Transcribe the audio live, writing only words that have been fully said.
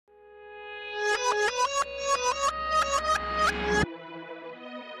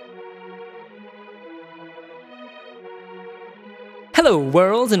Hello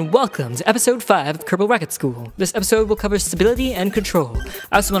world and welcome to episode 5 of Kerbal Rocket School. This episode will cover stability and control.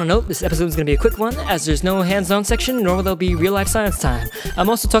 I also want to note this episode is going to be a quick one as there's no hands-on section nor will there be real-life science time. I'm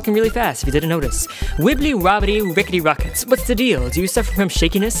also talking really fast if you didn't notice. Wibbly wobbly rickety rockets. What's the deal? Do you suffer from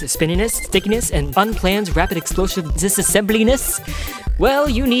shakiness, spinniness, stickiness, and unplanned rapid explosive disassembliness? Well,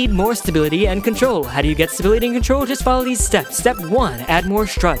 you need more stability and control. How do you get stability and control? Just follow these steps. Step 1, add more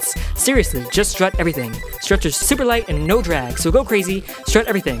struts. Seriously, just strut everything. Struts are super light and no drag, so go crazy, strut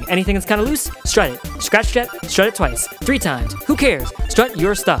everything. Anything that's kind of loose, strut it. Scratch it, strut it twice, 3 times. Who cares? Strut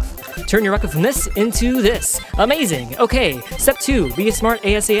your stuff. Turn your rocket from this into this. Amazing. Okay, step 2, be a smart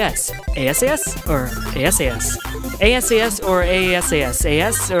ASAS. ASAS or ASAS? ASAS or ASAS?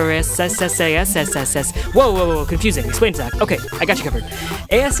 AS or SSAS? Whoa, confusing. Explain, Zach. Okay, I got you covered.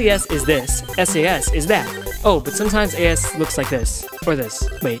 ASAS is this, SAS is that. Oh, but sometimes AS looks like this, or this.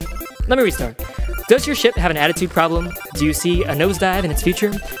 Wait, let me restart. Does your ship have an attitude problem? Do you see a nosedive in its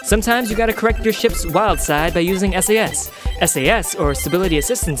future? Sometimes you gotta correct your ship's wild side by using SAS. SAS, or Stability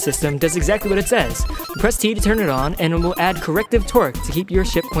Assistance System, does exactly what it says. Press T to turn it on, and it will add corrective torque to keep your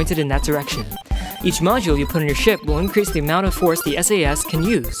ship pointed in that direction. Each module you put on your ship will increase the amount of force the SAS can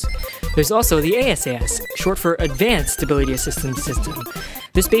use. There's also the ASAS, short for Advanced Stability Assistance System.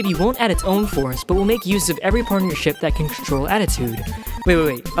 This baby won't add its own force, but will make use of every part of your ship that can control attitude.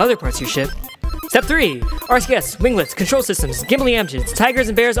 Wait, other parts of your ship? Step 3, RCS, winglets, control systems, gimbally engines, tigers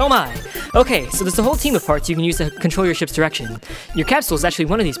and bears, oh my! Okay, so there's a whole team of parts you can use to control your ship's direction. Your capsule is actually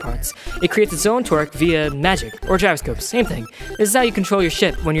one of these parts. It creates its own torque via magic, or gyroscopes, same thing. This is how you control your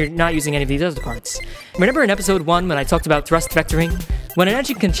ship when you're not using any of these other parts. Remember in episode 1 when I talked about thrust vectoring? When an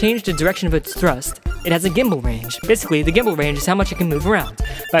engine can change the direction of its thrust, it has a gimbal range. Basically, the gimbal range is how much it can move around.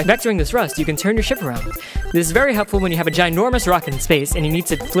 By vectoring the thrust, you can turn your ship around. This is very helpful when you have a ginormous rocket in space and you need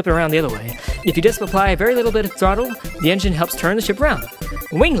to flip it around the other way. If you just apply a very little bit of throttle, the engine helps turn the ship around.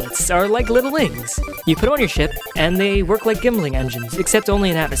 Winglets are like little wings. You put them on your ship, and they work like gimbaling engines, except only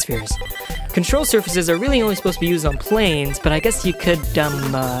in atmospheres. Control surfaces are really only supposed to be used on planes, but I guess you could,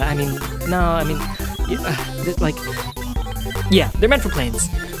 yeah, they're meant for planes.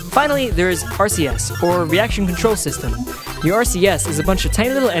 Finally, there is RCS, or Reaction Control System. Your RCS is a bunch of tiny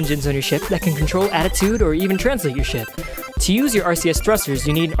little engines on your ship that can control attitude or even translate your ship. To use your RCS thrusters,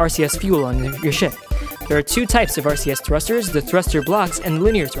 you need RCS fuel on your ship. There are 2 types of RCS thrusters, the thruster blocks and the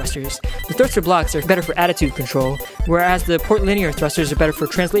linear thrusters. The thruster blocks are better for attitude control, whereas the port linear thrusters are better for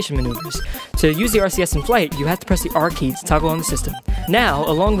translation maneuvers. To use the RCS in flight, you have to press the R key to toggle on the system. Now,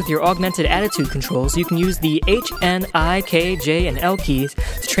 along with your augmented attitude controls, you can use the H, N, I, K, J, and L keys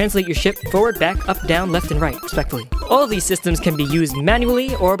to translate your ship forward, back, up, down, left, and right, respectively. All of these systems can be used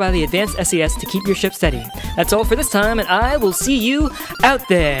manually or by the advanced SAS to keep your ship steady. That's all for this time, and I will see you out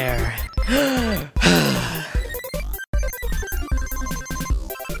there.